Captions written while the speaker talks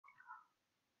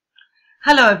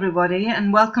Hello everybody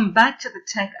and welcome back to the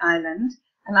TEc Island,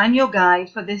 and I'm your guide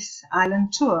for this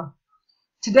island tour.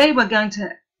 Today we're going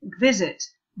to visit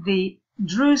the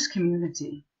Druze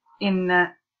community in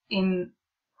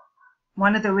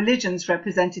one of the religions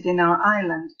represented in our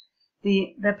island.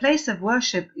 Their place of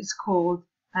worship is called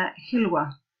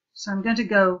Hilwa. So I'm going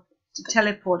to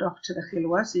teleport off to the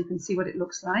Hilwa so you can see what it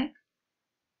looks like.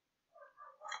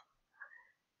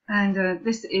 And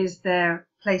this is their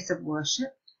place of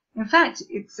worship. In fact,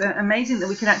 it's amazing that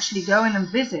we can actually go in and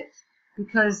visit,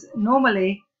 because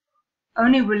normally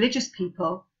only religious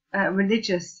people,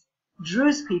 religious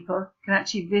Druze people, can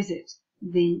actually visit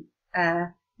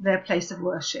their place of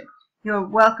worship. You're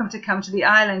welcome to come to the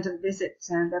island and visit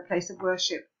their place of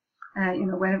worship,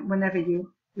 whenever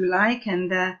you like,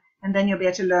 and then you'll be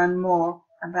able to learn more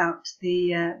about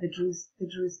the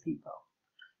Druze people.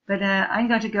 But I'm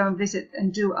going to go and visit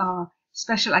and do our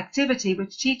special activity,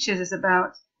 which teaches us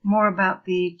more about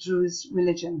the Druze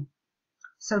religion.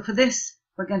 So for this,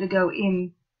 we're going to go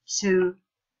into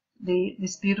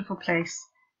this beautiful place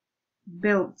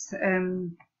built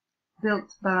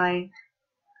by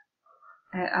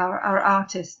our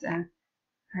artist,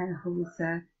 who is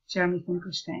Jeremy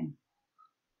Finkelstein.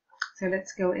 So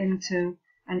let's go into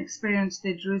and experience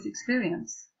the Druze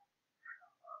experience.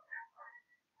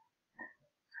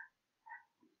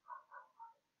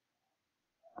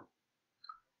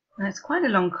 Now, it's quite a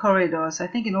long corridor, so I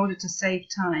think in order to save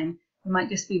time, it might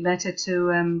just be better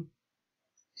to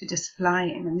just fly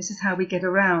in. And this is how we get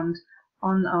around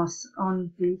on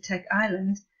the TEc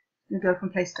Island. We go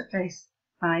from place to place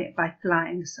by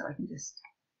flying, so I can just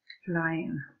fly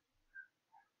in.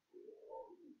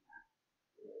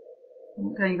 I'm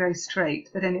not going very straight,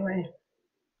 but anyway.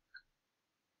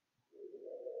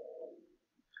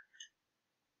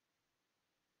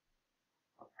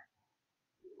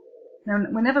 Now,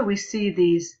 whenever we see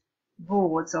these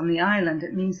boards on the island,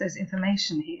 it means there's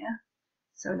information here.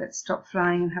 So let's stop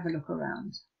flying and have a look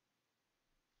around.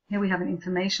 Here we have an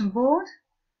information board.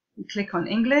 We click on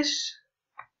English.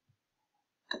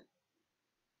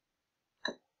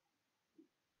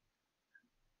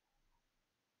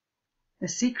 The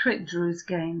Secret Druze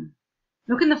Game.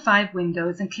 Look in the 5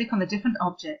 windows and click on the different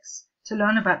objects to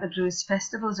learn about the Druze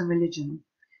festivals and religion.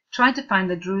 Try to find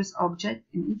the Druze object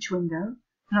in each window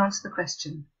and answer the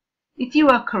question. If you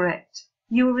are correct,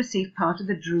 you will receive part of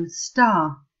the Druze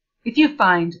star. If you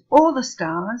find all the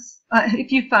stars,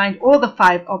 if you find all the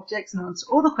 5 objects and answer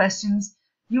all the questions,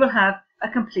 you will have a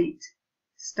complete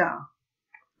star.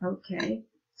 Okay,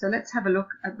 so let's have a look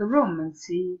at the room and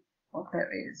see what there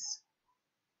is.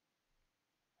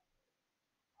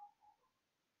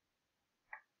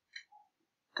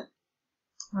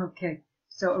 Okay,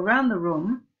 so around the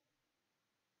room,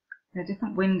 there are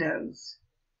different windows.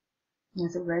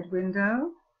 There's a red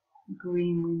window, a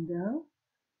green window,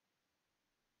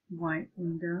 white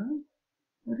window.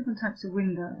 All different types of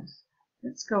windows.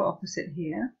 Let's go opposite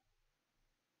here.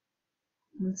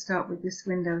 We'll start with this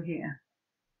window here,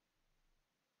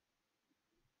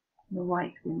 the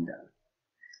white window.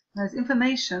 There's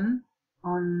information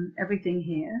on everything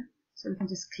here, so we can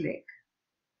just click.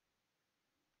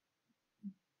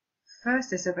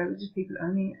 First, they said religious people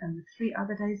only, and the 3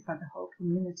 other days by the whole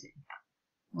community.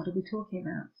 What are we talking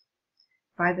about?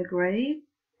 By the grave,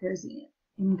 there's an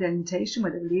indentation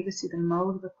where the believers see the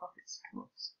mold of the prophet's foot.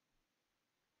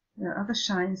 There are other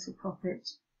shrines for Prophet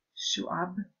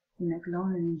Shu'ab in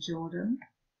Eglon and in Jordan.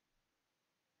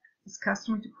 It's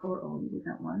customary to pour oil with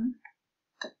that one.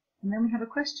 And then we have a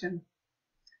question.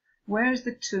 Where is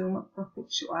the tomb of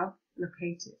Prophet Shu'ab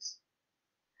located?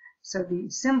 So the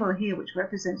symbol here, which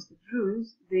represents the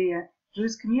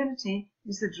Druze community,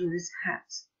 is the Druze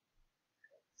hat.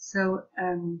 So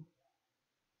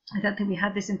I don't think we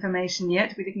had this information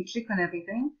yet. We didn't click on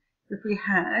everything. If we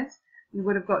had, we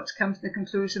would have got to come to the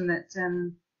conclusion that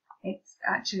it's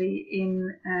actually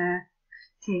in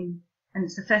Tim, and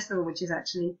it's a festival which is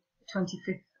actually the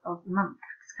 25th of the month.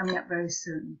 It's coming up very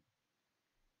soon.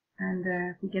 And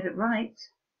if we get it right,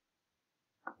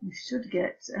 we should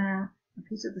get a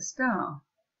piece of the star.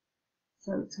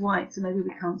 So it's white, so maybe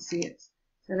we can't see it.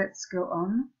 So let's go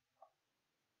on.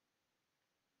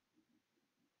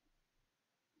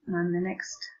 And the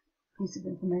next piece of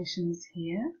information is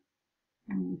here.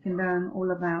 And you can learn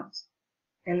all about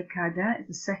El-Qada. It's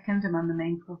the second among the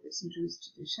main prophets in Druze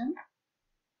tradition.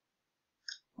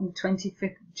 On the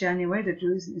 25th of January, the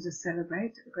Druze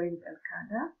celebrate the grave of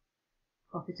El-Qada,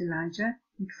 Prophet Elijah,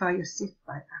 in Kfar Yosif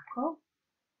by Akko.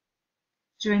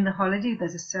 During the holiday,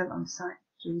 there's a cell on site,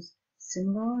 Druze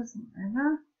symbols and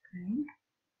whatever. Okay.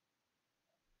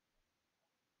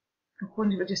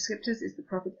 According to the descriptors, is the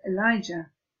Prophet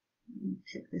Elijah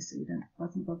Click this so you don't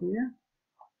bottom bother you.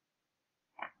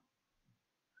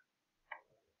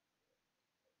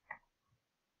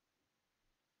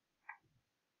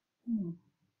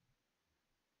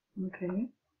 Okay.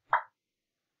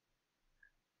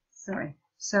 Sorry.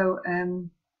 So a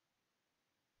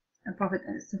prophet,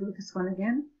 let's look at this one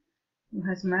again, who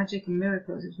has magic and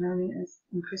miracles, is known as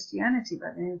in Christianity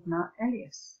by the name of Mark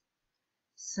Elias.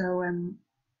 So and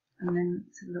then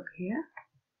let's look here.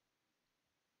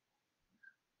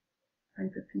 Pray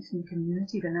for peace in the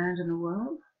community, the land and the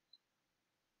world.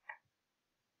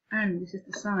 And this is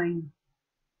the sign.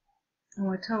 And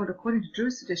we're told, according to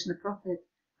Druze tradition, the prophet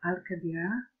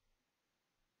Al-Kabir,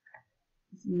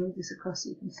 let's move this across so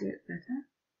you can see it better,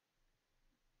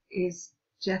 is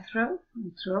Jethro,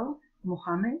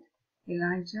 Muhammad,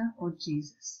 Elijah, or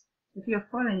Jesus. If you're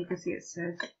following, you can see it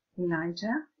says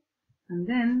Elijah, and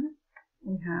then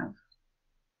we have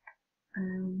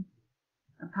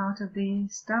a part of the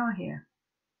star here.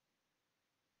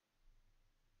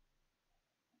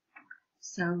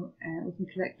 So we can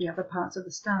collect the other parts of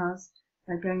the stars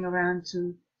by going around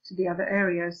to the other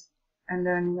areas and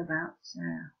learning about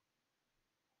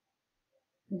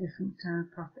the different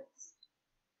prophets.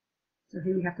 So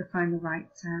here we have to find the right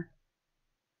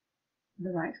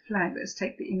flag. Let's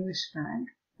take the English flag.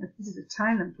 This is a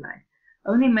Thailand flag.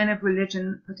 Only men of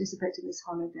religion participate in this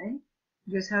holiday,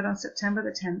 which is held on September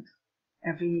the 10th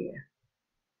every year.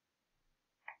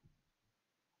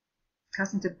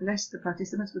 Custom to bless the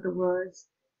participants with the words,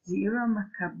 Zira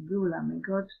Makabula, may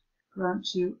God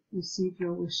grant you receive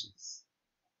your wishes.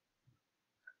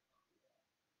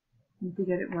 If we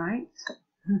get it right.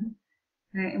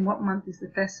 In what month is the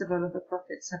festival of the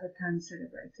Prophet Sabatan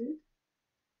celebrated?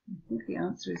 I think the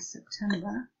answer is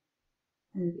September,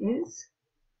 and it is.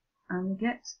 And we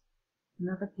get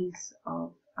another piece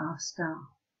of our star.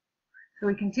 So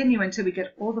we continue until we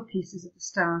get all the pieces of the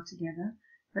star together.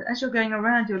 But as you're going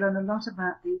around, you'll learn a lot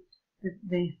about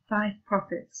the 5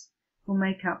 prophets who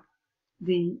make up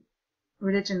the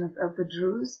religion of the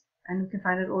Druze, and you can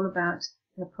find out all about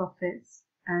their prophets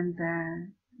and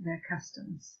their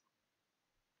customs.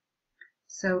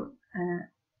 So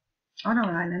on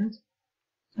our island,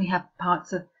 we have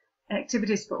parts of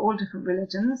activities for all different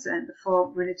religions, and the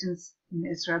 4 religions in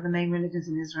Israel, the main religions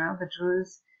in Israel, the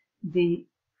Druze, the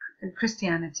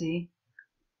Christianity,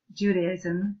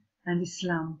 Judaism, and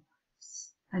Islam.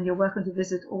 And you're welcome to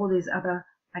visit all these other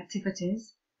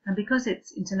activities. And because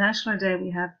it's International Day, we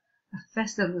have a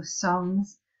festival of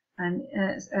songs and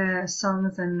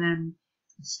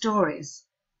stories.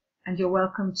 And you're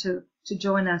welcome to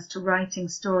join us to writing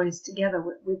stories together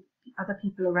with other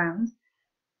people around.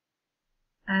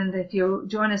 And if you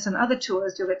join us on other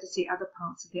tours, you'll get to see other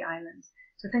parts of the island.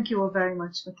 So thank you all very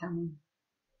much for coming.